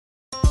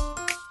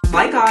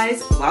Hi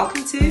guys,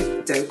 welcome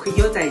to Don't Quit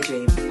Your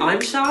Daydream.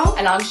 I'm Charl.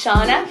 And I'm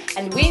Shana,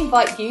 and we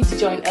invite you to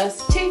join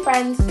us, two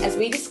friends, as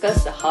we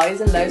discuss the highs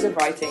and lows of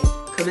writing.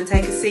 Come and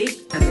take a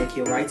seat and make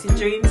your writing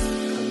dreams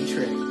come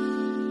true.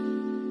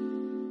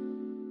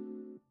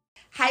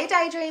 Hey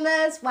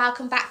Daydreamers,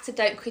 welcome back to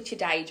Don't Quit Your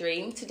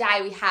Daydream. Today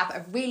we have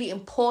a really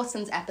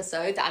important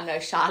episode that I know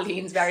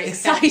Charlene's very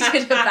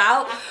excited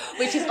about,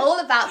 which is all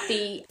about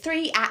the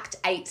 3-act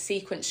 8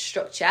 sequence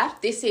structure.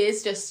 This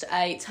is just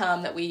a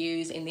term that we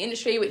use in the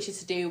industry, which is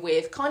to do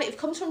with it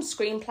comes from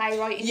screenplay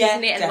writing,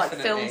 isn't it? And like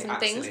films and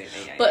things.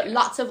 But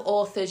lots of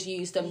authors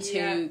use them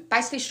to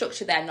basically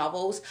structure their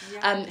novels.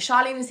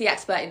 Charlene is the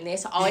expert in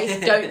this. I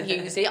don't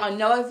use it. I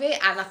know of it,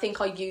 and I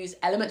think I use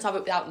elements of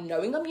it without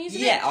knowing I'm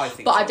using it. I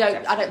think but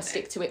so, I don't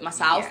stick to it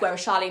myself,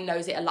 whereas Charlene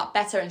knows it a lot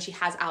better and she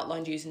has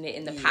outlined using it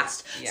in the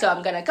past. So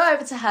I'm going to go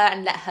over to her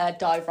and let her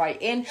dive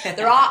right in.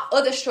 There are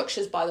other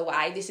structures, by the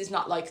way. This is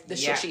not like the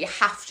structure you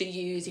have to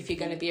use if you're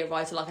going to be a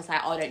writer. Like I say,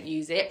 I don't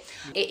use it.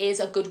 It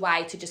is a good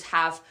way to just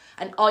have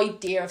an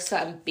idea of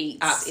certain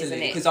beats, isn't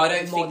it? Because I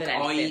don't think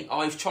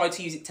I've tried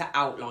to use it to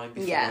outline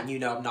before, and you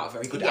know I'm not a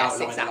very good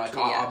outliner.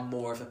 Exactly, I'm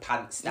more of a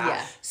pantster.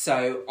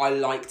 So I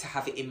like to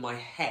have it in my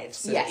head,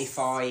 so that if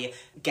I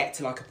get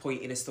to like a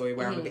point in a story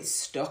where I'm a bit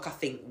stuck, I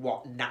think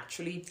what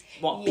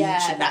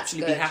beat should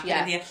naturally be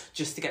happening here,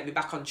 just to get me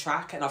back on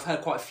track. And I've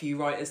heard quite a few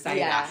writers say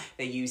that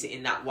they use it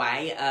in that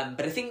way.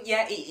 But I think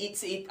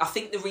I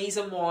think the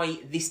reason why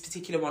this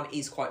particular one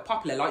is quite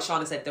popular, like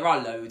Shana said, there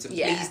are loads, and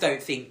please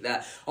don't think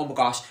that, oh my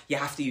gosh, you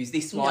have to use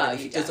this one, and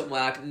if it doesn't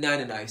work,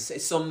 no. So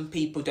some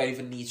people don't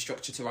even need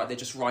structure to write, they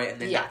just write and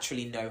they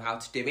naturally know how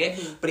to do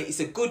it. But it's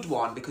a good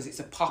one because it's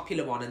a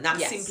popular one, and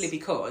that's simply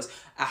because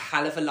a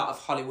hell of a lot of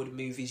Hollywood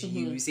movies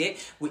use it,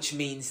 which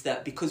means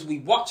that because we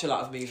watch a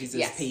lot of movies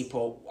as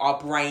people, our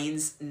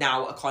brains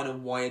now are kind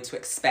of wired to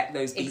expect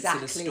those beats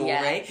in a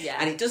story.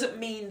 And it doesn't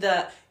mean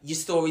that your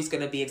story's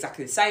going to be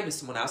exactly the same as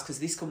someone else, because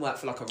this can work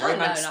for like a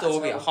romance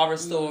story, a horror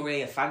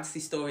story, a fantasy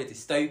story, a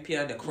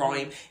dystopian, a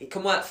crime. It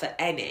can work for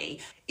any.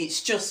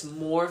 It's just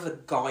more of a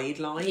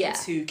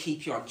guideline to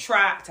keep you on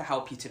track, to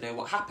help you to know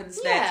what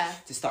happens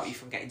next, to stop you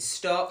from getting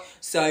stuck.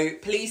 So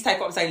please take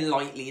what I'm saying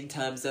lightly in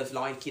terms of,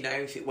 like, you know,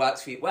 if it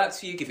works for you, it works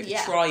for you. Give it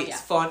a try. It's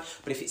fun.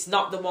 But if it's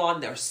not the one,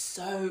 there are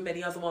so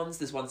many other ones.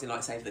 There's ones in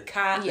like Save the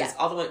Cat. There's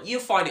other ones.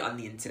 You'll find it on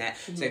the internet.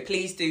 So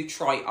please do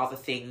try other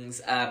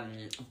things.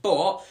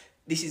 But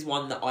this is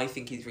one that I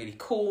think is really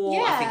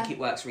cool. I think it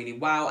works really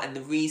well. And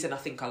the reason I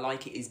think I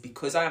like it is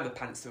because I am a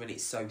pantser and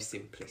it's so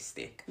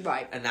simplistic.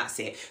 Right. And that's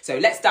it. So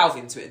let's delve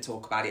into it and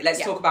talk about it.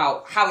 Let's talk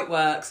about how it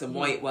works and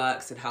why it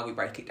works and how we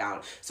break it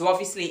down. So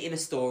obviously in a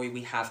story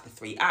we have the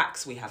 3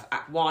 acts. We have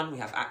Act 1, we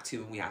have Act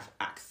 2, and we have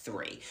Act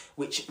 3,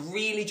 which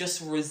really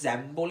just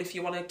resemble, if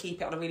you want to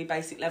keep it on a really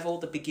basic level,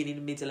 the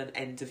beginning, middle and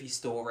end of your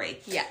story.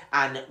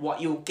 And what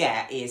you'll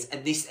get is,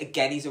 and this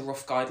again is a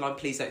rough guideline,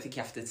 please don't think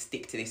you have to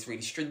stick to this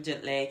really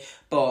stringently,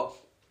 but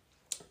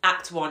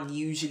Act 1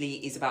 usually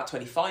is about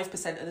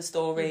 25% of the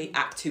story.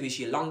 Act 2 is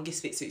your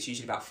longest bit, so it's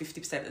usually about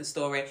 50% of the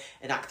story.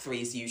 And Act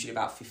 3 is usually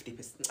about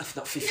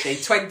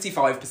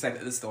 25%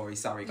 of the story.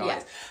 Sorry,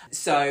 guys.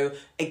 So,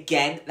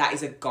 again, that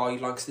is a guideline,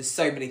 because there's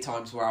so many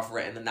times where I've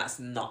written and that's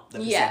not the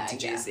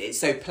percentages.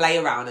 So play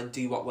around and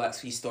do what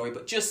works for your story.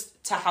 But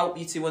just to help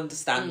you to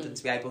understand and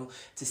to be able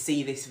to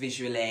see this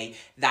visually,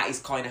 that is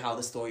kind of how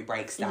the story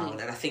breaks down.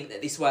 And I think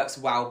that this works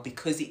well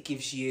because it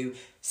gives you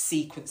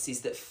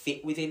sequences that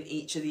fit within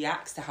each of the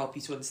acts to help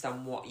you to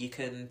understand what you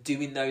can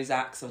do in those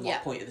acts and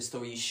what point of the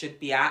story you should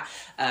be at.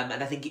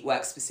 And I think it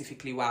works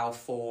specifically well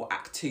for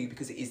Act 2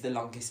 because it is the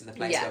longest in the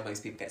place where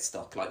most people get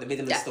stuck. Like the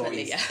middle of the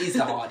story is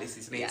the hardest,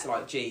 isn't it? It's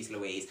like, geez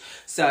Louise.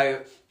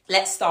 So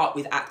let's start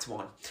with Act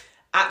 1.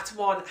 Act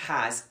 1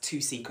 has 2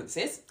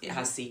 sequences. It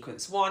has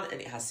sequence 1 and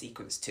it has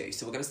sequence 2.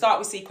 So we're going to start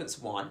with sequence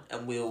 1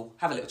 and we'll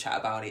have a little chat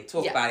about it,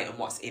 talk about it and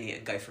what's in it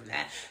and go from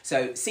there.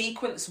 So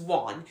sequence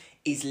 1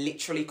 is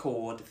literally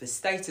called the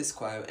status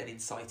quo and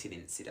inciting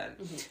incident.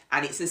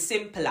 And it's as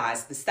simple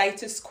as the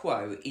status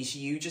quo is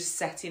you just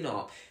setting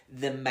up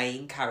the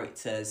main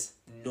character's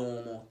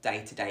normal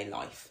day-to-day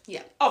life.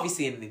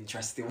 Obviously in an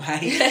interesting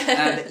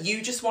way.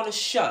 You just want to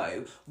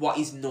show what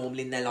is normal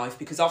in their life,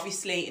 because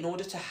obviously in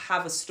order to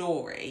have a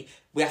story,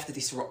 we have to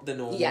disrupt the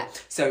normal.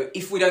 So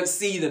if we don't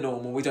see the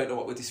normal, we don't know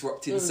what we're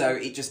disrupting, so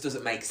it just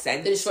doesn't make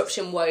sense. The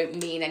disruption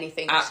won't mean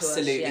anything to us.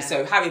 Absolutely.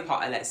 So Harry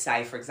Potter, let's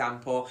say, for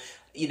example,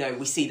 you know,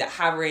 we see that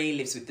Harry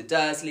lives with the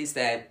Dursleys.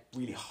 They're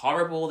really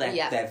horrible.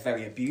 They're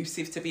very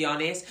abusive, to be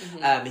honest.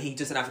 He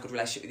doesn't have a good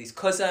relationship with his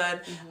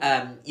cousin.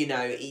 You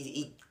know,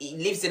 he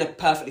lives in a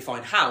perfectly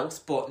fine house,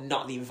 but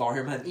not the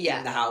environment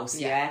in the house.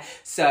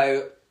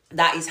 So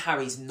that is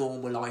Harry's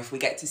normal life. We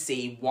get to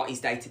see what his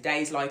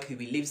day-to-day is like, who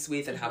he lives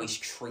with and how he's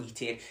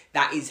treated.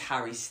 That is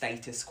Harry's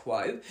status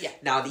quo.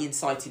 Now, the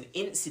inciting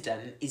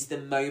incident is the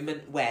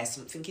moment where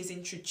something is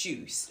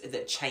introduced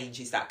that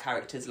changes that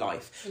character's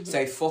life.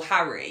 So for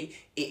Harry,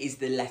 it is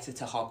the letter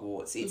to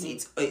Hogwarts.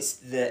 It's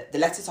the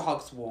letter to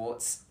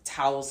Hogwarts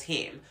tells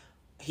him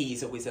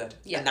he's a wizard.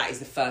 And that is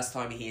the first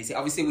time he hears it.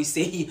 Obviously, we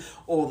see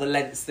all the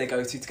lengths they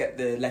go to get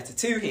the letter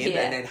to him,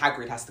 and then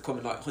Hagrid has to come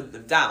and like hunt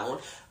them down.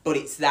 But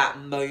it's that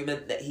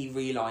moment that he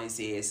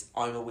realises,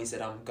 I'm a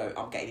wizard, I'm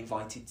getting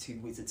invited to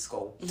wizard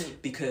school.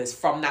 Because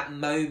from that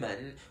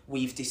moment,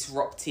 we've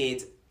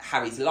disrupted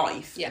Harry's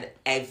life and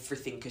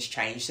everything has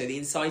changed. So the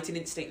inciting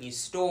incident in your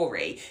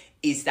story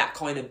is that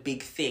kind of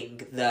big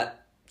thing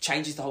that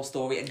changes the whole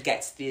story and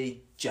gets the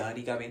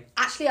journey going.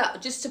 Actually,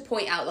 just to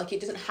point out, like,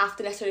 it doesn't have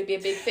to necessarily be a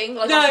big thing.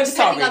 Like, no,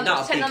 depending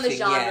on the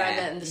genre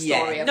and the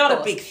story, of not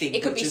course. a big thing.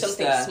 It could be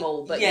something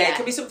small, but it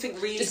could be something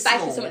really just small.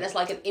 basically something that's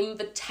like an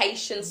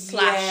invitation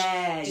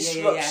 /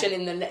 disruption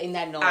in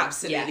their norm.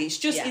 Absolutely, it's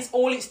just it's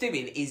all it's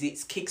doing is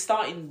it's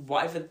kickstarting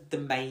whatever the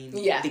main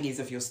thing is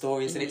of your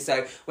story, isn't it?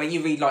 So when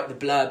you read like the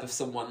blurb of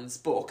someone's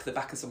book, the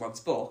back of someone's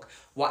book,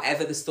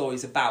 whatever the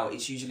story's about,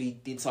 it's usually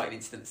the inciting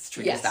incident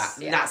triggers that,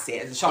 and that's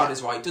it. And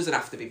Shana's right; it doesn't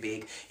have to be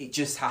big; it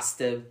just has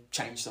to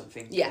change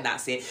something. And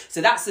that's it.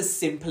 So that's as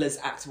simple as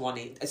Act 1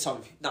 is.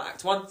 Sorry, not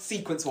Act 1,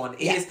 Sequence 1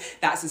 is.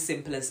 That's as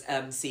simple as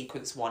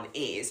Sequence 1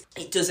 is.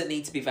 It doesn't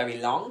need to be very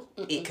long.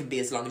 It can be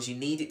as long as you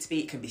need it to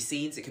be. It can be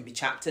scenes, it can be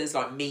chapters.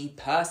 Like me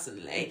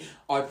personally,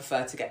 I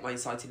prefer to get my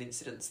inciting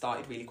incident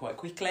started really quite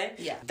quickly.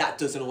 That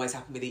doesn't always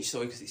happen with each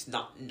story because it's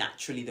not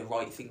naturally the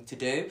right thing to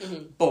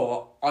do.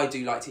 But I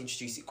do like to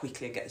introduce it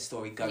quickly and get the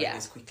story going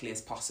as quickly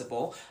as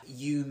possible.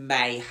 You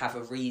may have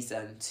a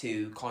reason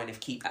to kind of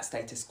keep that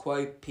status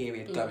quo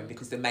period going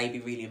because there may be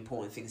really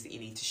important things that you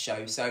need to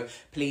show. So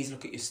please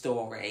look at your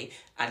story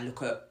and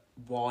look at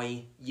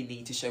why you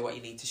need to show what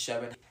you need to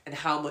show and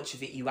how much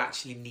of it you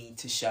actually need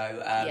to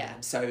show.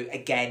 So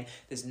again,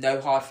 there's no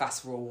hard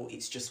fast rule.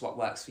 It's just what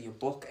works for your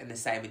book, and the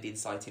same with the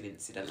inciting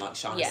incident. Like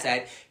Shana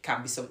said,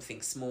 can be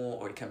something small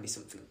or it can be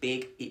something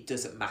big. It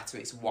doesn't matter.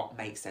 It's what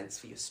makes sense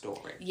for your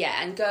story.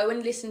 And go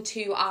and listen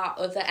to our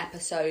other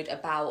episode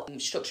about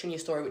structuring your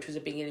story, which was a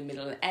beginning,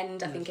 middle and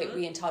end. I think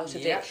we entitled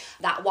it.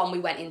 That one we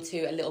went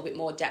into a little bit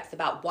more depth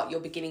about what your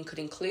beginning could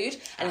include,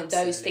 and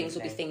those things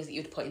will be things that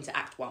you'd put into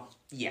Act 1.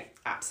 Yeah,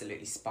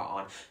 absolutely spot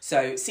on.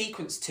 So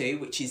Sequence 2,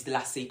 which is the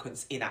last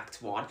sequence in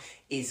Act 1,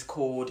 is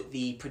called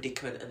the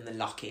predicament and the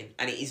lock-in.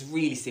 And it is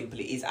really simple.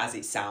 It is as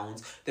it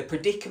sounds. The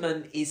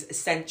predicament is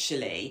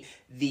essentially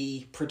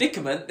the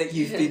predicament that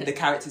the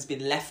character's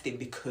been left in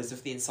because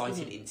of the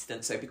inciting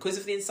incident. So because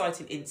of the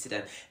inciting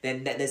incident,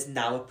 then there's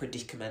now a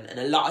predicament. And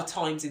a lot of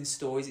times in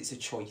stories, it's a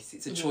choice.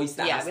 It's a choice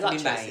that has to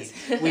be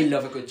made. We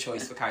love a good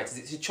choice for characters.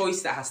 It's a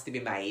choice that has to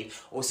be made.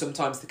 Or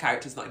sometimes the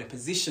character's not in a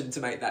position to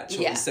make that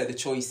choice. So the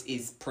choice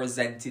is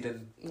presented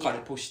and kind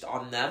of pushed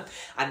on them.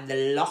 And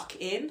the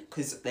lock-in,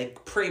 because they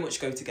pretty much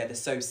go together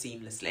so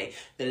seamlessly,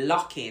 the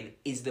lock-in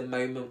is the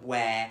moment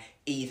where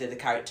either the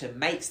character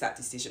makes that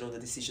decision or the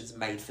decision's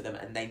made for them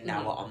and they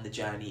now are on the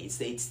journey.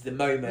 It's the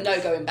moment. No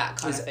going back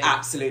kind of thing.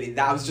 Absolutely.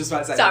 That I was just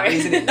about to say.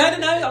 Sorry. No,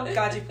 I'm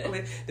glad you've come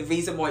in. The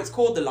reason why it's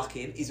called the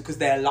lock-in is because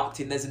they're locked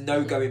in. There's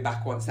no going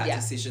back once that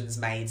decision's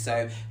made.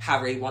 So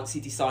Harry, once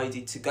he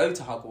decided to go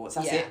to Hogwarts,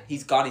 that's it.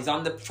 He's gone. He's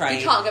on the train.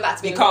 You can't go back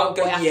to being a normal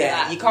boy after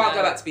that. You can't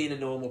go back to being a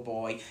normal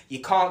boy.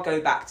 You can't go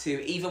back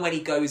to, even when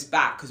he goes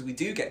back, because we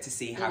do get to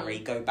see Harry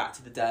go back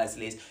to the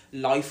Dursleys,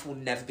 life will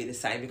never be the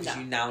same because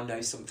you now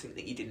know something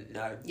that you didn't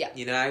know.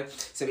 You know?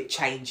 So it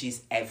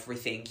changes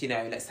everything. You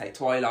know, let's take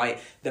Twilight,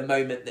 the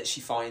moment that she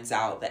finds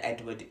out that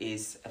Edward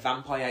is a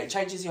vampire, it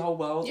changes your whole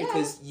world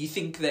because you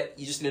think that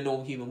you're just in a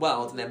normal human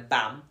world and then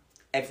bam,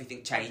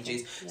 everything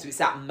changes. So it's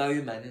that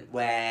moment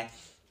where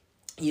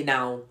you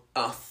now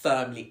are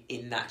firmly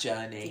in that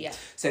journey.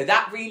 So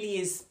that really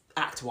is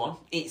Act 1.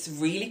 It's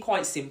really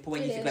quite simple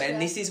when you think about it.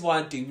 And this is why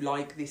I do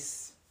like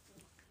this,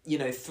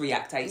 3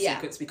 Act 8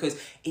 sequence,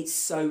 because it's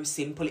so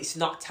simple. It's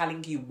not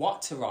telling you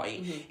what to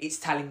write. It's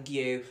telling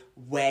you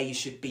where you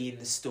should be in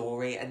the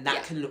story, and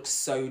that can look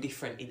so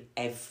different in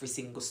every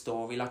single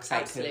story. Like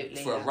I say,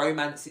 for a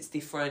romance it's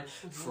different,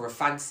 for a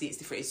fantasy it's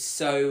different. It's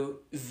so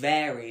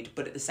varied,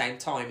 but at the same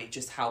time it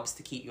just helps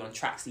to keep you on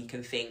track so you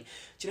can think,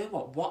 do you know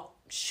what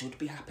should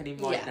be happening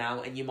right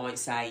now? And you might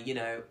say,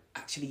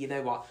 actually, you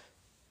know what,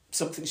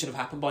 something should have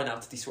happened by now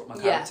to disrupt my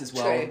character's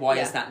world. Why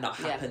has that not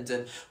happened?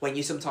 And when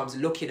you're sometimes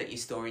looking at your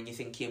story and you're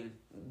thinking,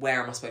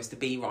 where am I supposed to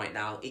be right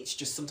now? It's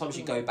just sometimes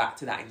you go back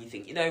to that and you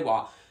think, you know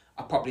what,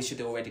 I probably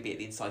should already be at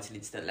the inciting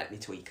incident. Let me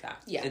tweak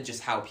that and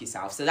just help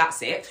yourself. So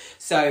that's it.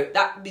 So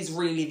that is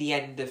really the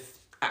end of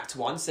Act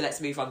 1. So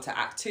let's move on to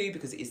Act 2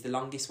 because it is the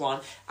longest one.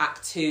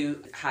 Act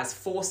 2 has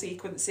 4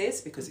 sequences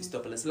because it's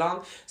double as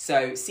long.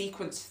 So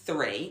sequence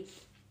 3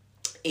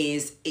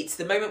 it's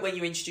the moment when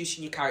you're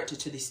introducing your character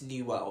to this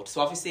new world. So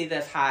obviously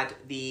they've had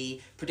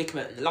the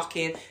predicament and the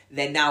lock-in,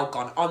 they're now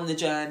gone on the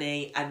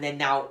journey, and they're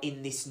now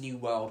in this new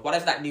world.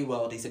 Whatever that new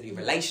world is, a new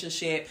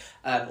relationship,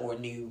 or a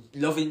new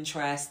love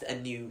interest, a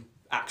new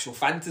actual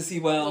fantasy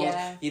world,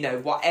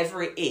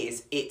 whatever it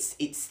is,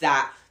 it's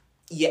that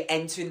you're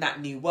entering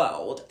that new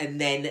world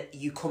and then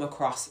you come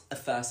across a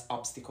first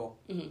obstacle.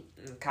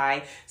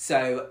 Okay?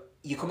 So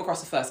you come across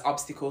the first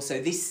obstacle.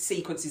 So this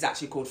sequence is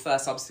actually called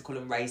First Obstacle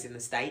and Raising the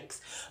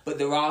Stakes. But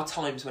there are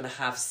times when I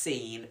have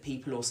seen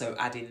people also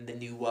add in the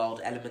new world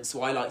element.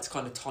 So I like to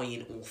kind of tie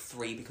in all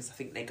three because I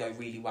think they go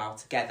really well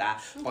together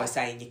by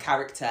saying your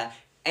character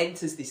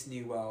enters this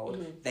new world,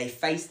 they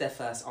face their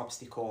first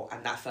obstacle,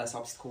 and that first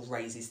obstacle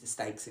raises the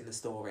stakes in the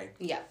story.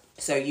 Yeah.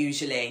 So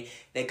usually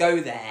they go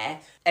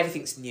there,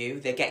 everything's new,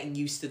 they're getting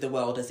used to the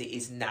world as it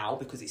is now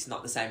because it's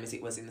not the same as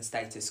it was in the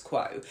status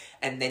quo,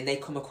 and then they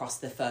come across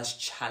the first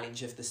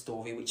challenge of the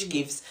story, which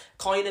gives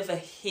kind of a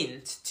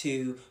hint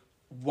to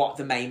what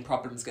the main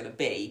problem's going to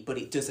be, but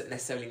it doesn't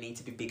necessarily need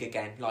to be big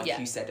again. Like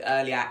you said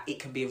earlier, it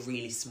can be a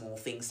really small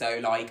thing. So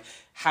like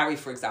Harry,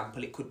 for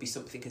example, it could be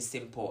something as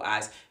simple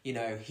as, you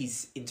know,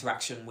 his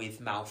interaction with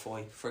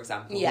Malfoy, for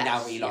example. He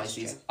now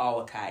realises,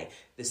 oh, okay,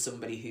 there's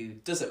somebody who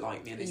doesn't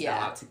like me and is now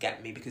out to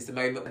get me. Because the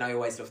moment when I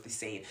always love this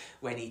scene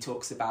when he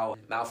talks about,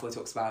 Malfoy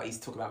talks about, he's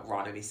talking about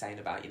Ron and he's saying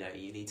about, you know,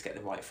 you need to get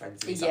the right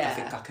friends. And he's like, I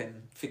think I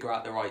can figure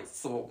out the right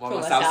sort by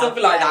myself.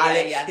 Something like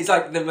that. It's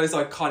like the most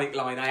iconic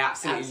line. I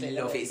absolutely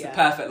love it. It's the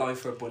perfect line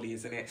for a bully,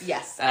 isn't it?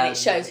 Yes, and it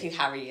shows who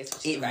Harry is.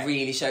 It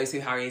really shows who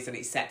Harry is, and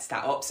it sets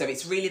that up. So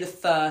it's really the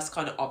first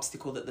kind of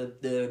obstacle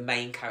that the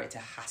main character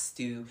has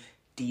to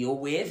deal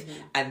with,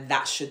 and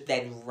that should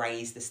then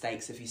raise the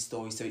stakes of his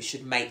story. So it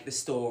should make the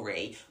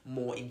story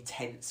more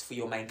intense for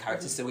your main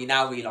character. So we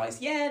now realise,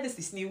 there's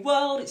this new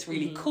world, it's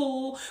really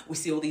cool, we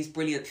see all these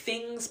brilliant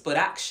things, but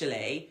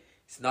actually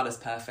it's not as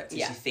perfect as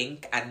you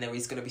think, and there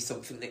is going to be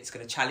something that's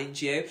going to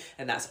challenge you,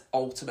 and that's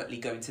ultimately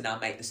going to now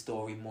make the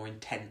story more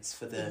intense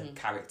for the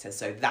character.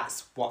 So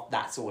that's what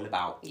that's all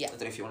about. I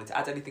don't know if you wanted to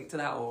add anything to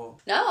that or...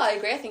 No, I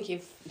agree. I think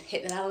you've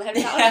hit the nail on the head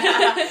with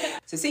that one.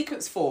 So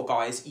sequence 4,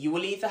 guys, you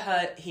will either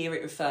hear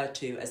it referred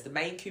to as the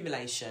main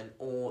accumulation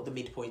or the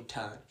midpoint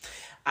turn.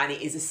 And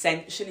it is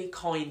essentially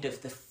kind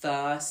of the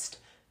first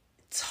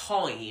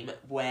time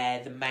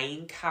where the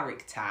main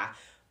character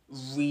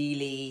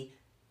really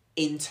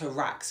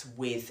interacts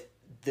with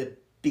the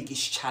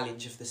biggest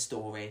challenge of the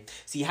story.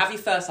 So you have your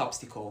first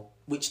obstacle,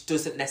 which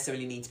doesn't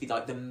necessarily need to be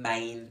like the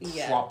main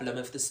problem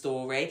of the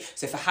story.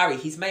 So for Harry,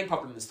 his main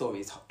problem in the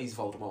story is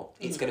Voldemort.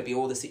 It's going to be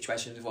all the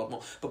situations with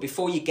Voldemort. But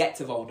before you get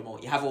to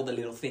Voldemort, you have all the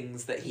little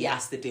things that he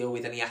has to deal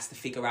with, and he has to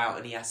figure out,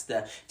 and he has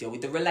to deal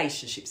with the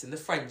relationships and the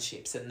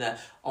friendships and the,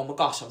 oh my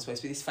gosh, I'm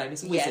supposed to be this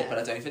famous wizard, but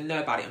I don't even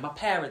know about it, and my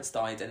parents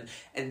died.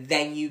 And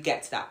then you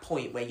get to that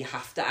point where you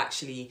have to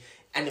actually...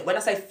 And when I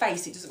say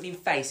face, it doesn't mean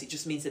face, it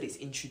just means that it's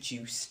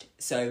introduced.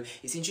 So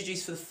it's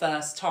introduced for the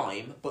first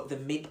time, but the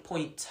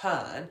midpoint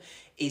turn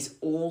is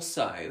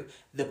also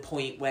the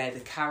point where the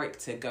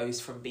character goes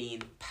from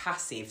being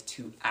passive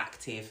to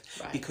active.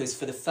 Right. Because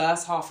for the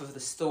first half of the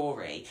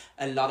story,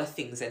 a lot of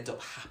things end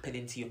up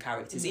happening to your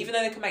characters. Even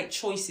though they can make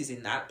choices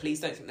in that,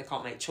 please don't think they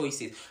can't make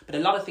choices, but a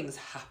lot of things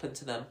happen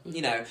to them.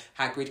 You know,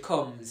 Hagrid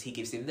comes, he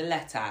gives him the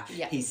letter,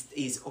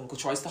 his uncle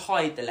tries to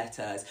hide the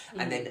letters,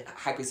 and then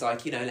Hagrid's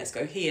like, you know, let's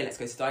go here, let's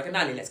go to Diagon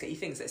Alley, let's get you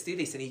things, let's do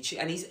this, and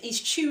he's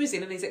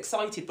choosing and he's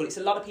excited, but it's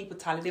a lot of people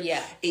telling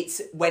him.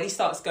 It's when he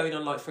starts going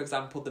on, like, for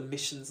example, the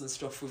missions and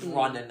stuff with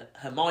Ron and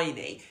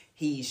Hermione,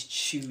 he's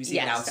choosing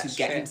now to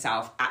get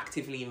himself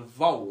actively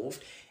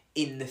involved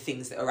in the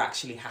things that are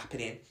actually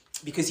happening.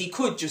 Because he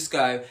could just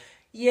go,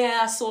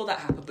 I saw that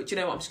happen, but you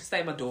know what, I'm just going to stay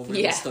in my dorm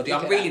room and study.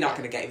 I'm really not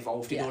going to get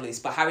involved in all this.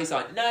 But Harry's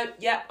like, no,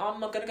 I'm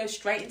not going to go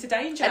straight into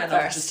danger, and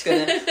I'm just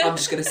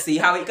going to see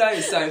how it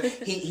goes. So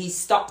he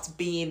stopped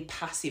being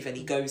passive and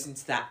he goes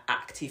into that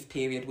active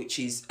period, which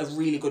is a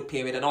really good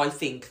period. And I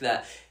think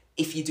that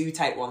if you do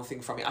take one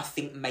thing from it, I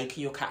think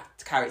making your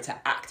character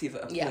active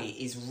at a point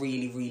is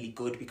really, really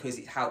good, because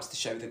it helps to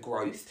show the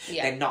growth.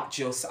 They're not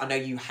just... I know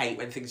you hate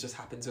when things just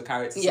happen to a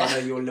character, so I know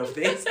you'll love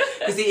this.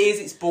 Because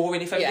it's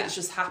boring if everything's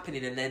just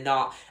happening and they're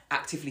not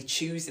actively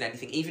choosing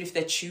anything. Even if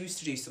they choose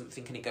to do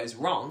something and it goes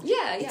wrong,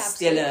 it's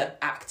still an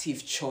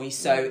active choice.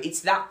 So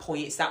it's that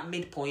point, it's that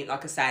midpoint.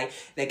 Like I say,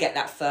 they get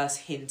that first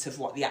hint of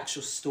what the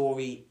actual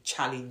story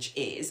challenge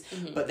is,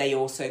 but they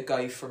also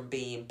go from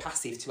being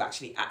passive to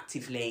actually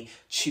actively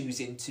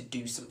choosing to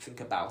do something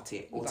about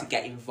it, or to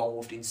get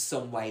involved in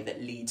some way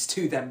that leads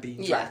to them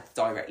being dragged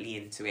directly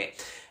into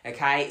it.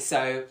 Okay,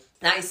 so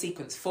that is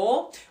sequence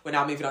 4. We're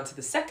now moving on to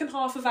the second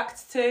half of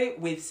Act 2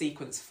 with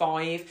sequence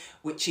 5,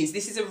 which is...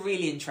 This is a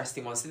really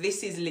interesting one. So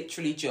this is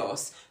literally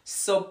just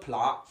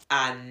subplot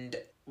and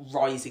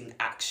rising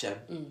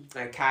action.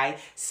 Okay,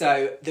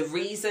 so the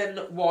reason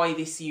why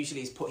this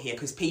usually is put here,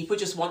 because people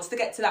just wants to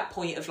get to that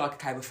point of like,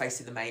 okay, we're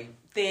facing the main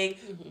thing,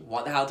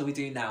 what the hell do we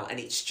do now? And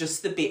it's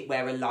just the bit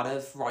where a lot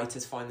of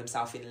writers find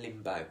themselves in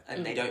limbo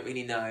and they don't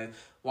really know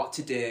what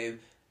to do,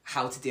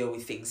 how to deal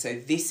with things. So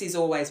this is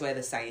always where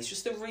they say it's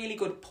just a really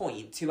good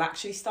point to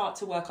actually start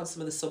to work on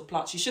some of the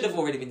subplots. You should have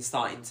already been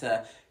starting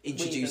to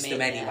introduce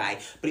them anyway,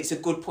 but it's a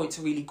good point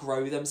to really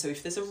grow them. So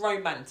if there's a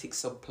romantic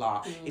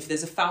subplot, if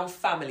there's a found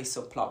family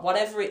subplot,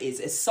 whatever it is,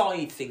 a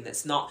side thing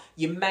that's not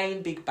your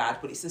main big bad,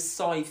 but it's a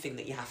side thing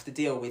that you have to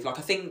deal with. Like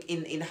I think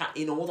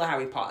in all the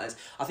Harry Potters,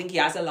 I think he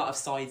has a lot of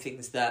side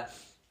things that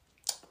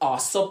are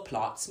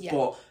subplots,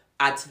 but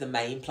add to the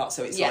main plot.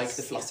 So it's like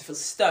the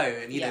Philosopher's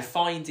Stone, you know,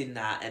 finding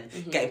that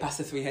and getting past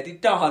the three-headed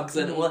dogs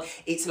and all.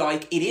 It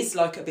is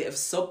like a bit of a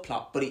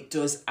subplot, but it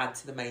does add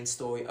to the main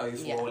story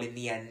overall in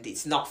the end.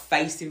 It's not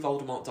facing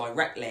Voldemort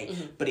directly,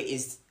 but it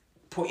is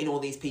putting all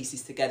these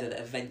pieces together that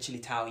eventually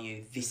tell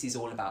you this is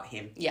all about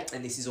him. Yeah.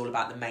 And this is all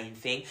about the main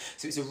thing.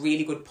 So it's a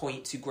really good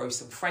point to grow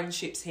some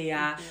friendships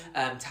here,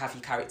 to have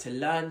your character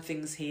learn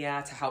things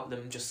here, to help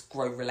them just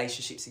grow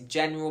relationships in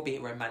general, be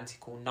it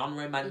romantic or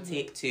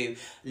non-romantic, to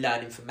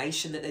learn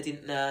information that they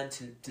didn't learn,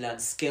 to learn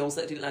skills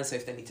that they didn't learn. So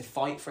if they need to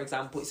fight, for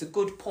example, it's a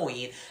good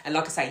point. And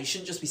like I say, you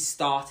shouldn't just be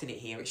starting it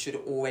here. It should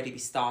already be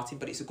starting,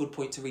 but it's a good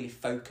point to really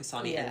focus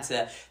on it and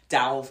to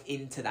delve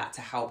into that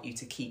to help you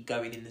to keep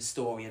going in the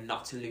story and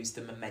not to lose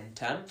the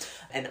momentum.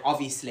 And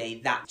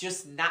obviously that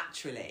just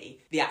naturally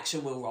the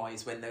action will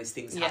rise when those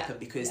things happen,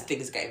 because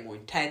things are getting more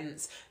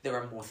intense, there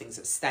are more things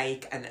at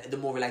stake, and the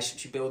more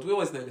relationships you build, we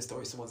always know in the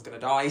story someone's going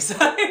to die, so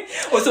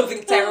or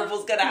something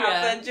terrible's going to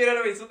happen. Do you know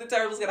what I mean? Something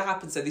terrible's going to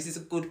happen. So this is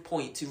a good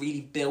point to really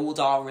build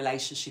our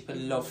relationship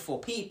and love for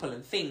people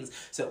and things,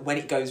 so that when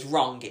it goes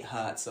wrong it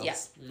hurts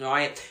us,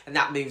 right? And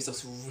that moves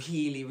us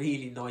really,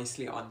 really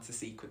nicely on to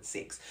sequence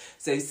 6.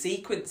 So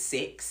sequence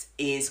 6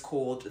 is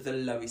called the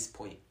lowest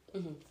point.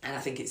 And I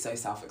think it's so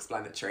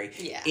self-explanatory.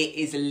 Yeah. It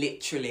is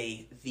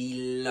literally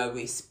the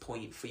lowest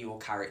point for your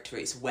character.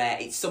 It's where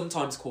it's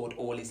sometimes called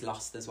all is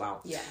lost as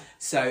well. Yeah.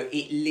 So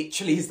it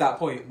literally is that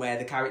point where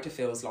the character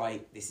feels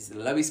like this is the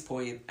lowest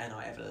point and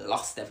I have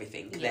lost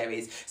everything. Yeah.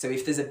 So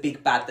if there's a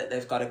big bad that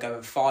they've got to go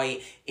and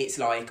fight, it's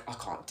like, I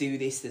can't do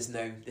this. There's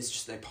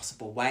just no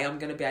possible way I'm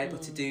going to be able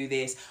to do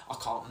this. I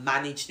can't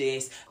manage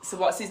this. So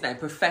what's his name?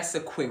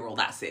 Professor Quirrell.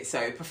 That's it.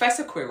 So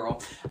Professor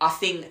Quirrell, I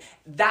think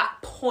that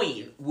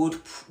point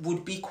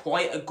would be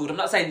quite a good, I'm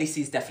not saying this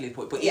is definitely the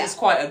point, but it is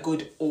quite a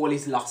good all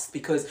is lost,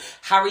 because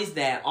Harry's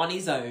there on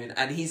his own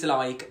and he's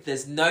like,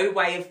 there's no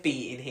way of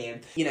beating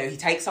him. You know, he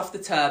takes off the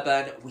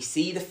turban, we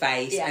see the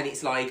face, and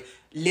it's like,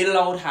 little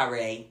old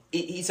Harry,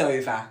 it's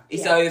over.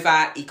 It's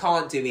over, he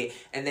can't do it.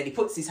 And then he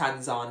puts his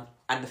hands on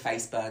and the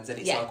face burns, and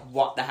it's like,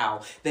 what the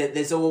hell?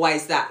 There's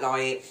always that,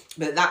 like,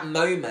 but at that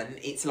moment,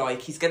 it's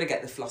like, he's going to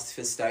get the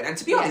Philosopher's Stone. And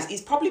to be honest,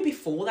 it's probably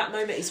before that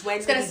moment. It's when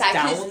he's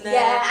down there.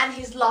 Yeah, and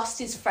he's lost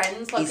his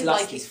friends. Like, he's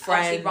lost his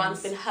friends.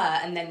 Ron's been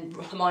hurt, and then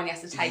Hermione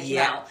has to take him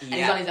out. And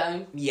he's on his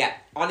own. Yeah,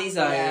 on his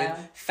own,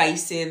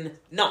 facing,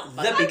 not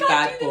the big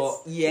bad,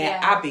 but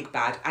a big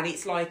bad. And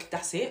it's like,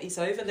 that's it, it's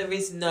over. There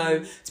is no,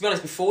 to be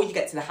honest, before you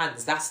get to the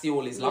hands, that's the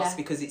all is lost,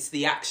 because it's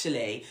the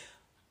actually,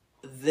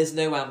 there's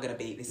no way I'm going to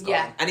beat this guy.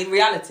 Yeah. And in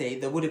reality,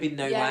 there would have been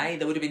no way.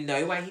 There would have been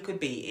no way he could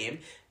beat him.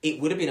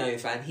 It would have been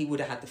over and he would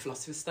have had the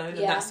Philosopher's Stone, and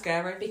that's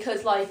scary.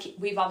 Because, like,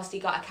 we've obviously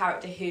got a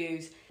character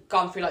who's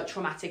gone through, like,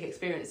 traumatic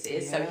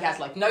experiences, so he has,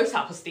 like, no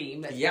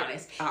self-esteem, let's be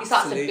honest. Absolutely. He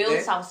starts to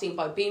build self-esteem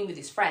by being with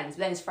his friends,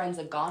 but then his friends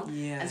are gone.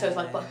 Yeah. And so it's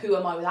like, but who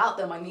am I without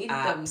them? I need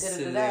them.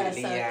 So,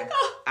 like,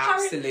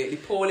 absolutely.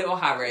 Poor little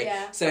Harry.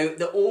 Yeah. So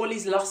the all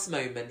is lost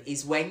moment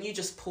is when you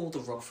just pull the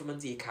rug from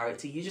under your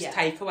character. You just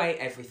take away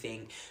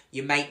everything.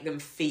 You make them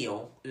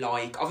feel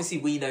like, obviously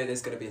we know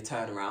there's going to be a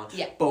turnaround,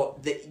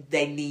 but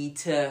they need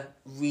to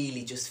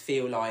really just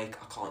feel like,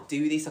 I can't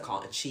do this, I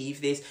can't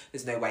achieve this,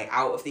 there's no way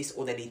out of this,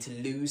 or they need to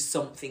lose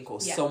something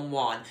or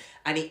someone.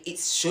 And it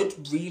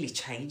should really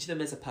change them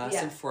as a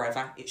person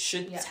forever. It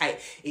should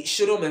it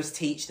should almost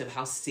teach them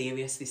how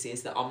serious this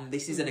is, that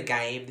this isn't a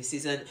game, this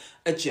isn't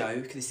a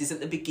joke, this isn't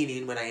the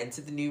beginning when I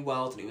entered the new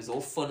world and it was all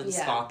fun and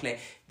sparkly.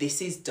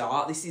 This is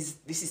dark, this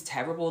is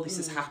terrible, this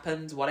has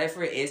happened,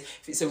 whatever it is.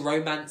 If it's a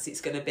romance,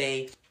 it's going to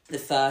be the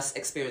first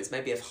experience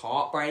maybe of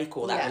heartbreak,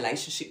 or that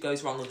relationship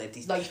goes wrong, or they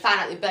like you found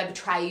out that they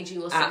betrayed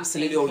you or something.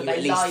 Absolutely, or you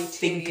at least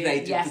think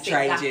they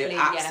betrayed you.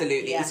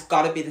 Absolutely. It's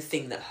got to be the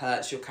thing that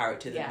hurts your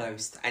character the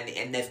most,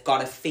 and they've got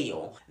to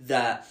feel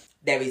that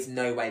there is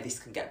no way this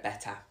can get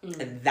better.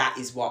 And that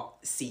is what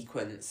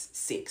sequence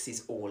 6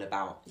 is all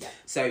about.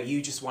 So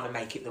you just want to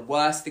make it the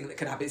worst thing that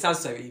can happen. It sounds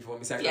so evil when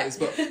we say it like this,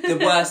 but the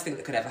worst thing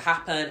that could ever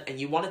happen, and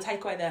you want to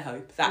take away their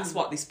hope. That's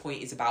what this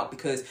point is about,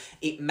 because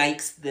it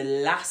makes the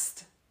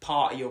last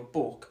part of your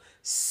book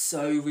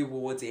so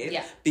rewarding,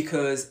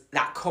 because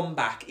that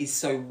comeback is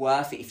so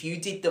worth it. If you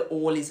did the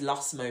all is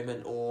lost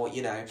moment, or,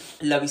 you know,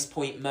 lowest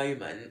point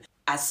moment,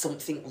 as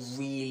something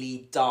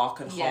really dark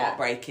and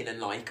heartbreaking,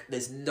 and like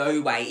there's no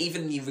way,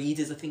 even your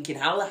readers are thinking,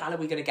 how the hell are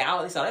we going to get out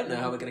of this? I don't know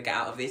how we're going to get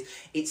out of this.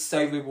 It's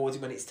so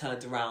rewarding when it's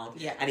turned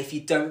around. And if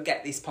you don't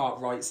get this part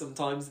right,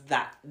 sometimes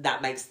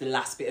that makes the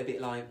last bit a bit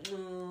like,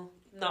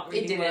 not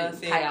really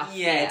worth it. Pay off.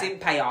 It didn't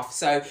pay off.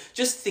 So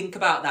just think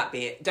about that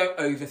bit. Don't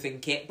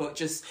overthink it, but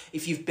just,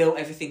 if you've built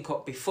everything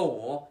up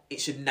before, it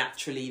should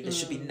naturally, there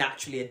should be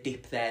naturally a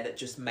dip there that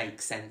just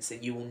makes sense,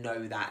 and you will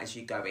know that as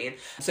you go in.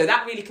 So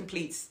that really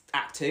completes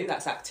Act 2.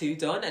 That's Act 2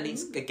 done, and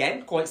it's,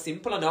 again, quite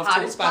simple. I know I've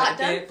talked about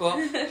it a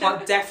bit,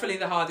 but definitely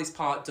the hardest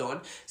part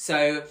done.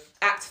 So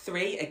Act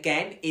 3,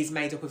 again, is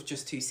made up of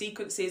just 2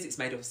 sequences. It's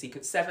made up of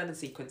sequence 7 and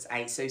sequence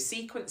 8. So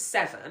sequence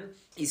 7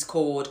 is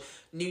called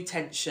New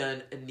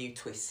Tension and New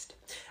Twist.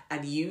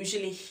 And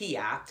usually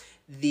here,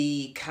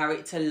 the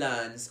character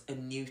learns a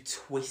new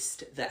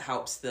twist that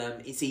helps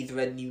them. It's either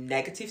a new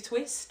negative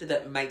twist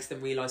that makes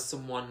them realise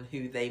someone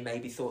who they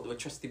maybe thought they were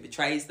trusting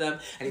betrays them.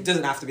 And it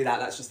doesn't have to be that,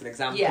 that's just an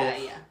example. Yeah,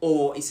 yeah.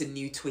 Or it's a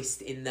new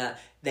twist in that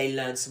they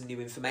learn some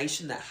new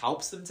information that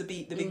helps them to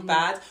beat the big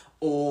bad.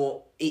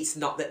 Or it's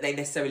not that they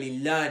necessarily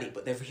learn it,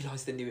 but they've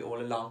realised they knew it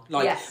all along.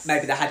 Like,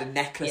 maybe they had a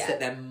necklace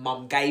that their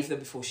mum gave them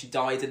before she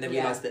died, and they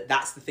realised that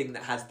that's the thing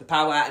that has the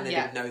power, and they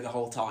didn't know the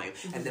whole time.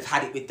 And they've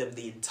had it with them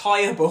the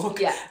entire book,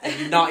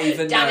 and not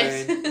even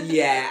known.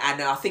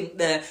 And I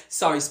think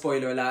sorry,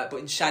 spoiler alert,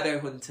 but in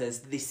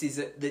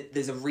Shadowhunters,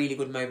 there's a really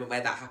good moment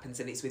where that happens,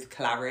 and it's with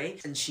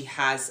Clary, and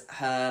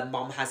her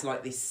mum has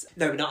like this,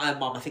 no, not her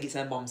mum, I think it's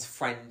her mum's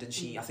friend,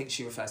 and I think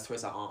she refers to her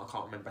as her aunt, I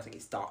can't remember, I think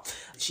it's Dot.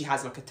 She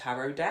has like a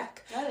tarot deck.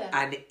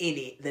 And in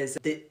it there's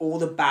all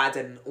the bad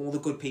and all the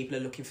good people are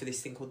looking for this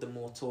thing called the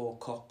Mortal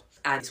Cup,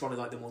 and it's one of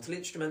like the mortal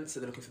instruments,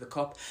 so they're looking for the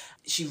cup.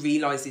 She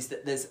realises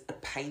that there's a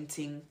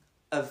painting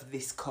of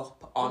this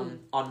cup on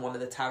one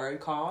of the tarot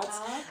cards.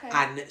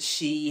 And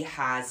she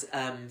has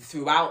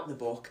throughout the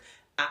book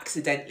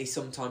accidentally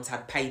sometimes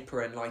had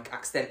paper and like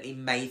accidentally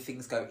made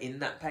things go in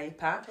that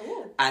paper.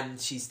 And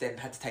she's then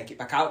had to take it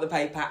back out of the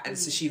paper, and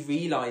so she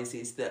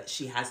realises that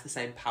she has the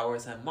same power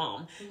as her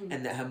mum,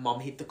 and that her mum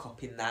hid the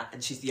cup in that,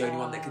 and she's the only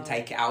one that can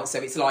take it out. So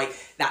it's like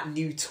that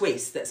new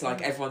twist that's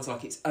like everyone's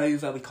like, it's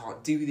over, we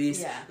can't do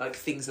this, like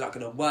things are not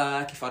going to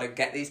work if I don't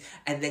get this.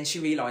 And then she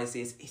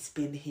realises it's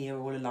been here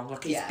all along,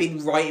 like it's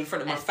been right in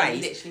front of my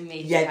face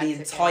the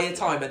entire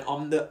time, and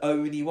I'm the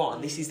only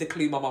one. This is the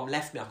clue my mum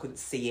left me, I couldn't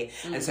see it.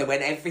 And so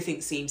when everything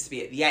seems to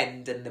be at the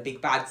end and the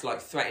big bad's like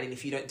threatening,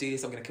 if you don't do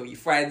this I'm going to kill your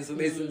friends and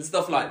this and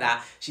stuff like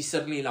that, she's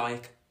suddenly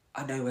like,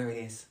 I know where it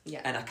is,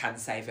 and I can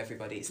save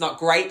everybody. It's not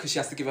great because she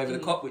has to give over the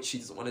cup, which she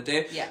doesn't want to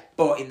do,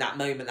 but in that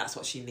moment that's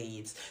what she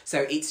needs.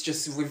 So it's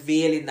just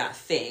revealing that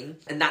thing,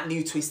 and that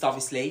new twist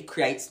obviously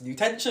creates new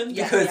tension,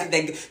 because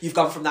then you've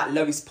gone from that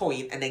lowest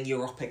point and then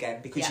you're up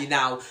again, because you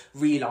now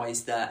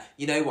realise that,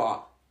 you know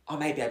what, I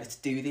may be able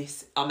to do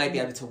this. I may be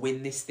able to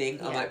win this thing.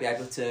 I might be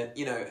able to,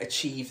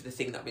 achieve the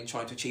thing that I've been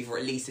trying to achieve, or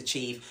at least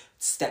achieve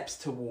steps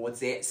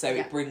towards it. So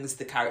it brings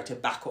the character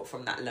back up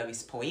from that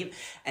lowest point.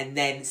 And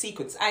then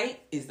sequence 8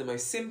 is the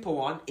most simple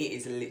one. It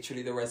is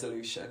literally the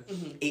resolution.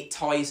 It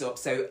ties up.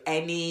 So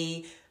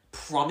any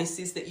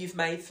promises that you've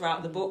made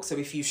throughout the book, so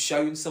if you've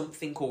shown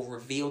something or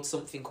revealed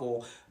something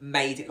or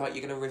made it like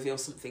you're going to reveal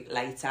something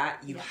later,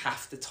 you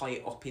have to tie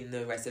it up in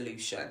the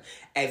resolution.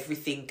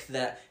 Everything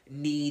that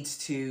needs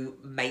to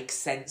make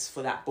sense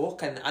for that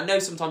book, and I know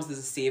sometimes there's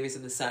a series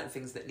and there's certain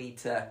things that need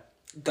to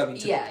go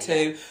into book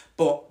 2,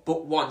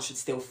 but one should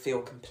still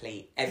feel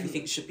complete.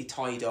 Everything should be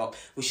tied up.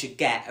 We should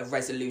get a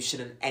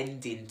resolution and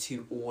ending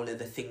to all of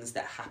the things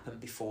that happened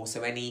before.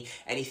 So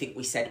anything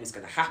we said was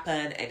going to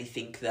happen,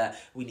 anything that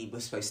we're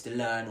supposed to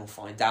learn or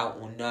find out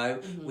or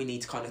know, we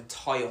need to kind of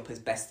tie up as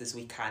best as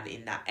we can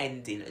in that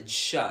ending and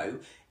show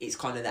it's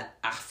kind of the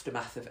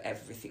aftermath of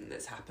everything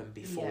that's happened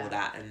before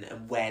that,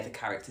 and where the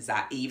character's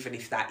at. Even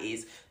if that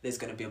is, there's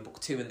going to be a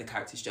book 2 and the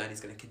character's journey is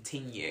going to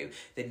continue,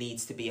 there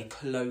needs to be a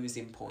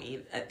closing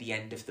point at the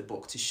end of the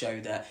book to show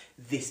that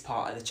this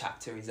part of the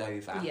chapter is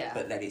over,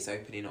 but then it's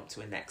opening up to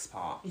a next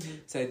part.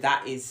 So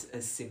that is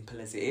as simple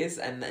as it is,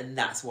 and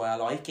that's why I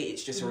like it.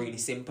 It's just really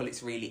simple,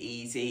 it's really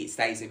easy, it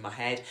stays in my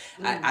head.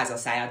 As I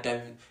say, I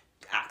don't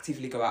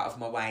actively go out of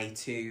my way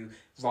to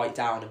write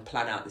down and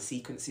plan out the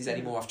sequences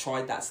anymore. I've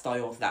tried that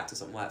style, that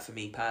doesn't work for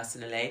me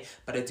personally,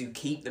 but I do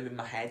keep them in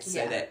my head,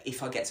 so that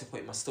if I get to a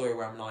point in my story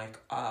where I'm like,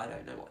 I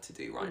don't know what to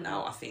do right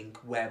now, I think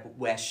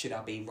where should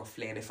I be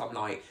roughly, and if I'm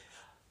like,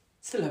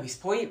 it's the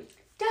lowest point,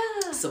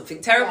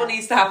 something terrible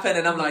needs to happen,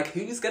 and I'm like,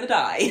 who's gonna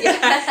die?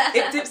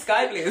 It dips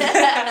sky blue.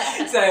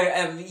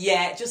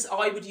 So just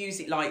I would use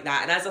it like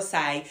that. And as I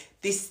say,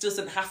 this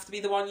doesn't have to be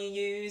the one you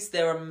use.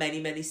 There are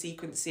many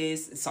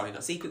sequences, sorry,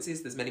 not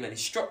sequences, there's many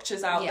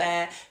structures out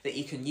there that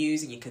you can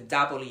use, and you can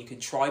dabble and you can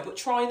try, but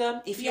try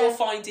them. If you're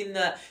finding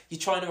that you're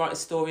trying to write a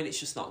story and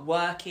it's just not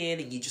working,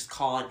 and you just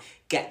can't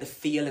get the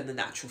feel and the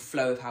natural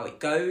flow of how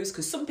it goes,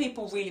 because some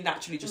people really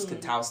naturally just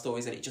can tell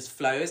stories and it just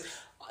flows.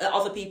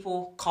 Other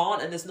people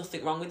can't, and there's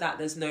nothing wrong with that.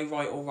 There's no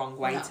right or wrong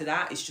way to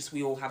that. It's just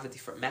we all have a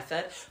different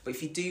method. But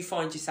if you do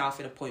find yourself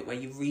in a point where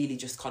you're really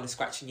just kind of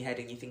scratching your head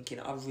and you're thinking,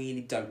 I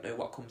really don't know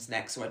what comes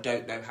next, or I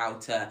don't know how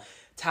to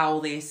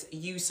tell this,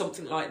 use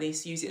something like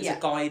this, use it as a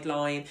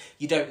guideline.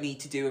 You don't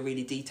need to do a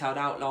really detailed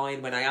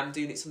outline. When I am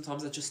doing it,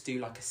 sometimes I just do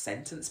like a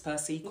sentence per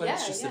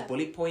sequence, a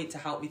bullet point to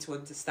help me to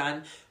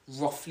understand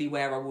roughly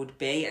where I would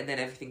be, and then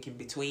everything in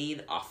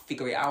between I'll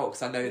figure it out,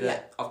 because I know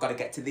that I've got to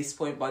get to this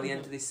point by the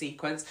end of this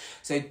sequence.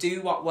 So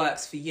do what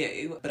works for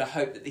you, but I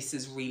hope that this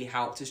has really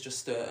helped as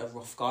just a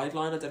rough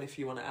guideline. I don't know if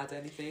you want to add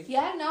anything.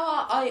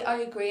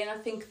 I agree, and I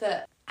think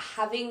that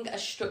having a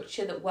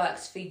structure that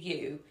works for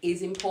you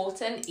is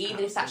important,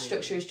 even if that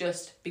structure is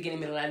just beginning,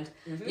 middle, end.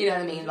 You know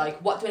what I mean? Like,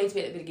 what do I need to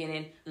be at the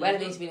beginning? Where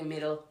do I need to be in the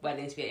middle? Where do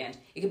I need to be at the end?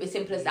 It can be as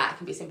simple as that. It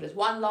can be as simple as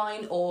one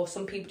line, or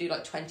some people do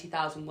like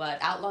 20,000 word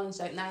outlines,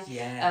 don't they?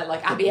 Yeah.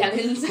 Like Abby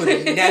Ellens.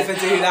 Could never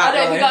do that. I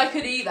don't think I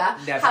could either.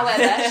 Never.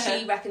 However,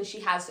 she reckons she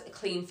has a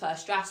clean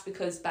first draft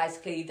because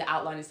basically the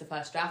outline is the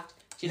first draft.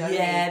 Do you know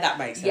what I mean? That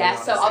makes sense. Yeah,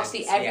 so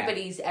obviously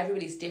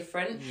everybody's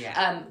different.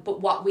 Yeah.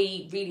 But what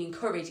we really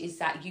encourage is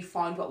that you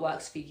find what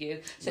works for you.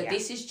 So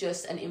this is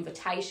just an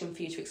invitation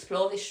for you to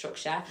explore this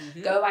structure.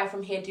 Go away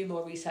from here, do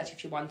more research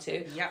if you want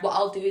to. Yep. What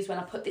I'll do is when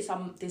I put this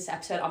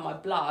episode on my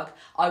blog,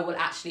 I will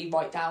actually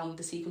write down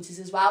the sequences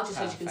as well, just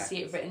so you can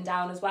see it written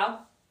down as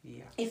well.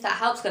 Yeah. If that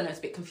helps, because I know it's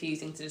a bit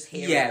confusing to just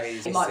hear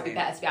it. It might be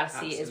better to be able to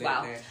see it as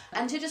well.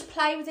 And to just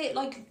play with it,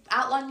 like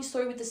outline your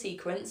story with the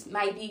sequence.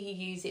 Maybe you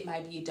use it,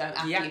 maybe you don't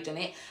after you've done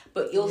it.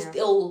 But you'll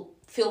still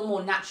feel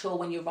more natural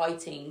when you're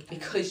writing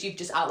because you've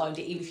just outlined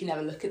it, even if you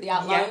never look at the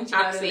outline. Do you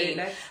know what I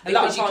mean?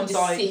 Because you can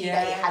just see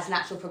that it has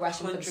natural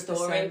progression for the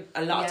story.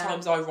 A lot of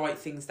times I write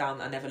things down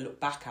that I never look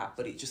back at,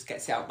 but it just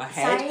gets it out of my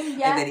head.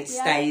 And then it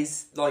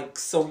stays like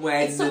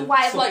somewhere it's some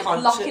way of like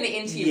locking it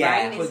into your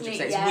brain, isn't it?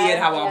 It's weird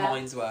how our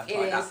minds work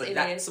like that.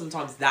 But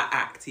sometimes that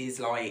act is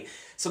like,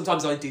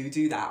 sometimes I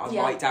do that. I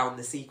write down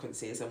the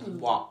sequences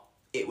and what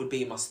it would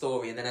be in my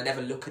story, and then I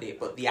never look at it,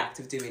 but the act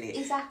of doing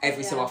it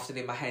every so often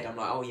in my head, I'm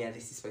like, oh yeah,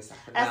 this is supposed to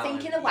happen. I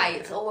think in a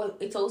way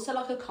it's also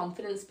like a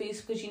confidence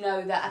boost, because you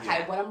know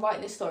that when I'm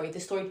writing this story, the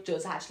story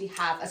does actually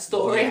have a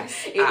story.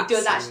 It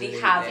does actually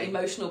have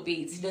emotional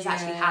beats. It does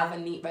actually have a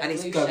neat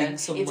resolution. And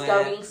it's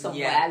going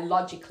somewhere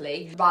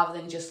logically, rather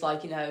than just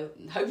like, you know,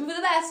 hoping for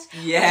the best.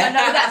 Yeah. I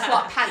know that's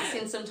what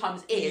pantsing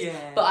sometimes is,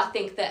 but I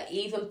think that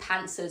even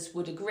pantsers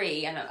would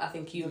agree, and I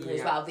think you agree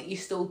as well, that you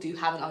still do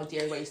have an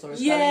idea where your story is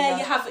going. Yeah,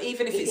 you have,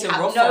 even if it's a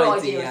rough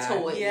idea at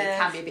all, it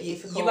can be a bit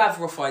difficult. You have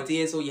rough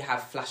ideas, or you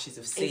have flashes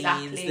of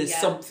scenes. There's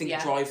something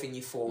driving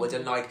you forward,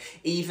 and like,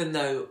 even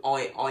though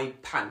I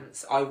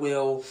pants, I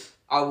will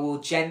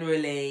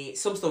generally,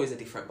 some stories are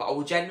different, but I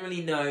will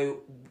generally know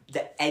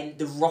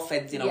the rough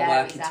ending I'm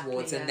working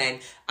towards, and then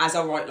as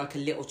I write like a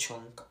little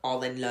chunk, I'll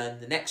then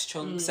learn the next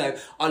chunk. So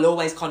I'll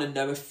always kind of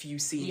know a few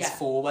scenes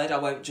forward. I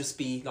won't just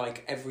be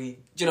like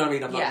do you know what I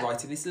mean? I'm like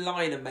writing this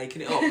line and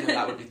making it up. No,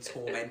 that would be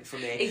torment for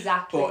me.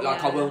 Exactly. But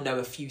like I will know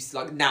a few.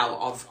 Like now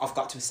I've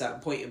got to a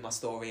certain point in my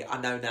story. I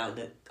now know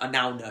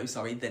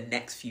the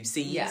next few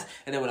scenes,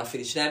 and then when I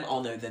finish them,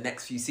 I'll know the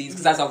next few scenes,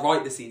 because as I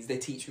write the scenes, they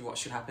teach me what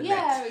should happen next.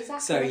 Yeah,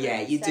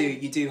 exactly. So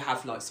you do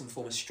have like some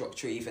form of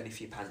structure, even if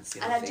you're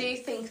pantsing. And I do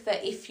think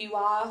that if you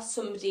are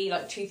somebody,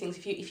 like two things,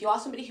 if you are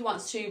somebody who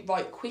wants to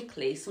write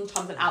quickly,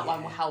 sometimes an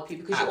outline will help you,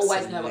 because you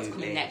always know what's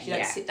coming next. You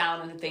don't sit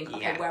down and think,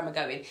 okay, where am I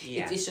going?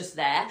 It's just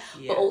there.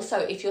 But also,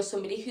 if you're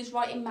somebody who's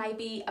writing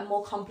maybe a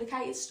more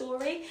complicated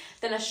story,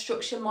 then a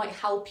structure might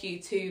help you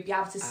to be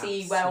able to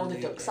see where all the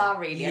ducks are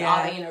really, and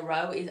are they in a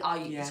row?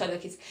 So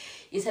like it's,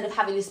 instead of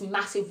having this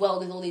massive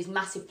world with all these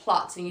massive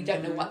plots and you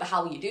don't know what the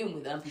hell you're doing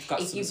with them,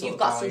 you've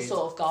got some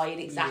sort of guide.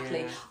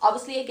 Exactly.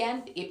 Obviously,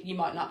 again, you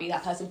might not be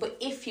that person, but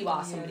if you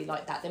are somebody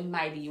like that, then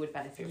maybe you would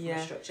benefit from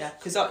a structure.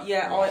 Because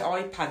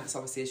I pants,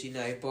 obviously, as you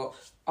know, but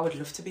I would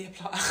love to be a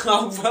plotter.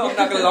 I'm not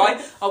going to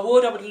lie. I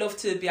would love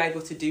to be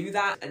able to do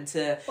that, and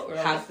to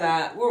have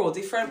that. We're all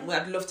different.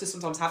 I'd love to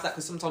sometimes have that,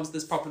 because sometimes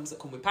there's problems that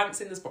come with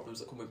pantsing, there's problems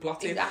that come with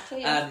plotting.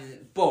 Exactly.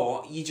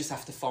 But you just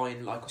have to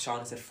find, like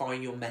Shana said,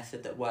 find your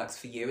method that works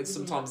for you. And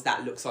sometimes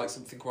that looks like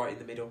something right in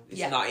the middle.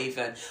 It's not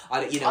even.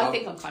 I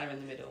think I'm kind of in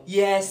the middle.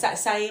 Yeah,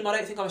 same. I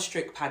don't think I'm a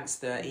strict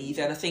pantster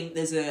either. And I think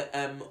there's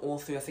a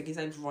author, I think his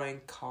name's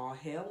Ryan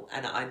Carhill,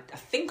 and I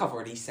think I've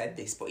already said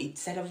this, but he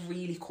said a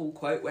really cool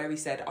quote where he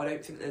said, I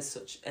don't think there's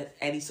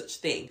any such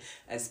thing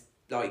as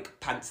like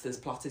pantsters,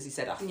 plotters. He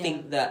said, I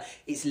think that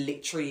it's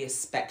literally a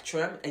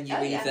spectrum, and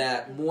you're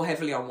either more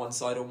heavily on one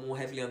side or more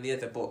heavily on the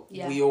other, but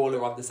we all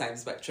are on the same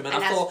spectrum. And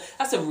I thought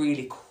that's a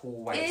really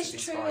cool way to describe it. It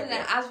is true,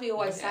 and as we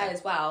always say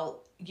as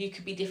well, you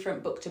could be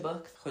different book to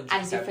book 100%.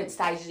 And different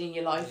stages in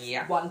your life.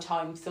 One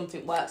time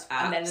something works,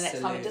 and then the next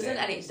time it doesn't,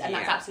 and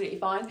that's absolutely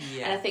fine.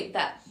 And I think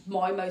that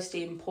my most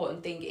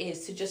important thing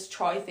is to just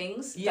try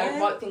things. Don't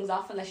write things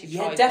off unless you've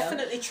tried them.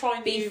 Definitely try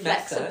new Be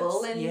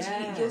flexible, methods.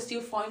 And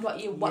you'll find what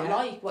you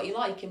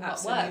like and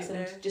what works,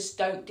 and just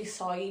don't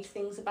decide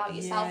things about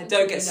yourself.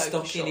 Don't get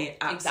stuck in it.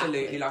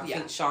 Absolutely. Like I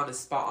think Shana's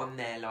spot on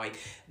there. Like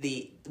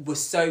we're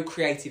so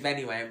creative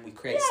anyway, and we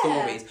create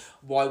stories.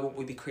 Why wouldn't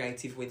we be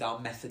creative with our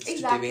methods to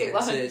do it?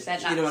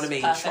 You know what I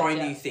mean? Perfect, try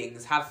new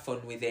things, have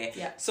fun with it.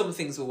 Some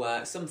things will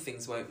work, some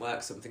things won't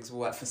work, some things will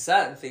work for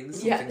certain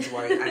things, some things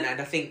won't.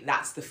 And I think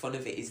that's the fun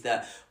of it, is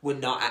that we're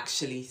not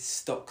actually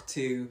stuck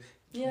to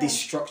this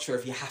structure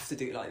of you have to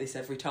do it like this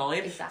every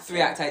time. Exactly.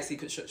 3 act 8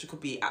 sequence structure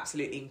could be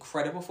absolutely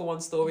incredible for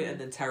one story and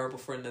then terrible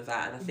for another,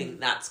 and I think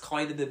that's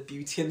kind of the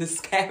beauty and the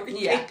scary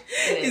thing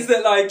is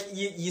that like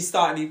you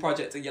start a new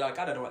project and you're like,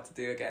 I don't know what to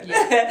do again.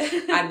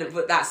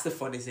 But that's the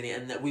fun, isn't it?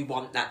 And that we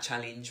want that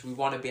challenge. We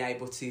want to be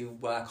able to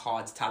work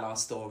hard to tell our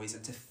stories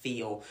and to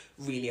feel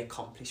really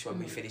accomplished when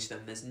we finish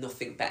them. There's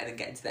nothing better than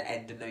getting to the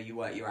end and know you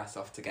worked your ass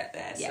off to get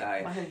there. So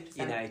 100%.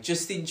 you know,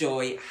 just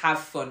enjoy, have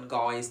fun,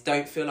 guys.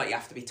 Don't feel like you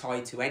have to be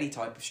tied to any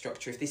type of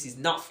structure. If this is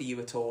not for you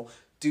at all,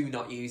 do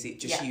not use it.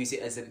 Just use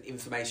it as an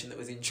information that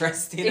was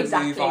interesting and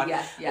move on,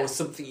 or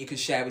something you can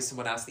share with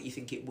someone else that you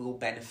think it will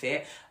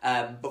benefit.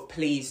 But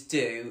please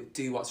do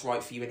what's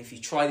right for you. And if you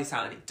try this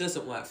out and it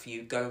doesn't work for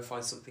you, go and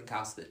find something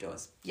else that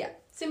does. Yeah,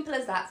 simple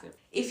as that.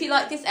 If you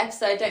like this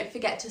episode, don't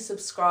forget to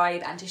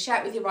subscribe and to share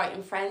it with your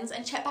writing friends,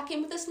 and check back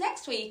in with us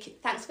next week.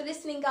 Thanks for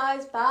listening,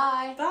 guys.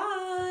 Bye.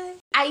 Bye.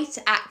 8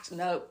 act.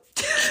 No.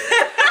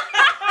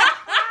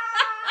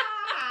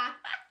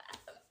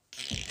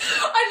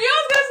 I knew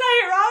I was going to say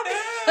it wrong.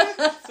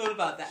 It's all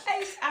about that.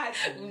 8 act.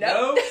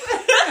 No.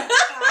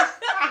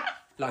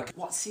 Like,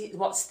 what's the,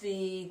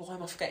 why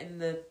am I forgetting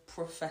the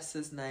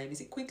professor's name?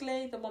 Is it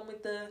Quigley? The one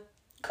with the...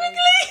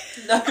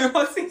 Quigley? No,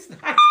 what's his name?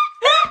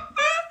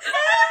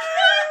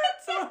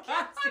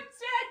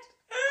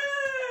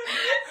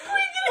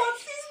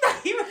 What's his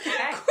name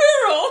again?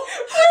 Quirrell.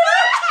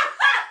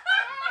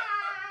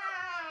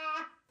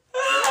 I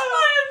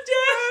am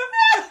dead.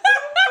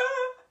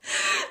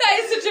 That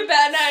is such a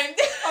better name.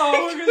 Oh my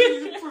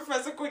goodness,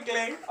 Professor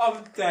Quigley.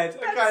 I'm dead.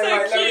 Okay, so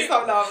right, cute. let me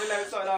stop laughing.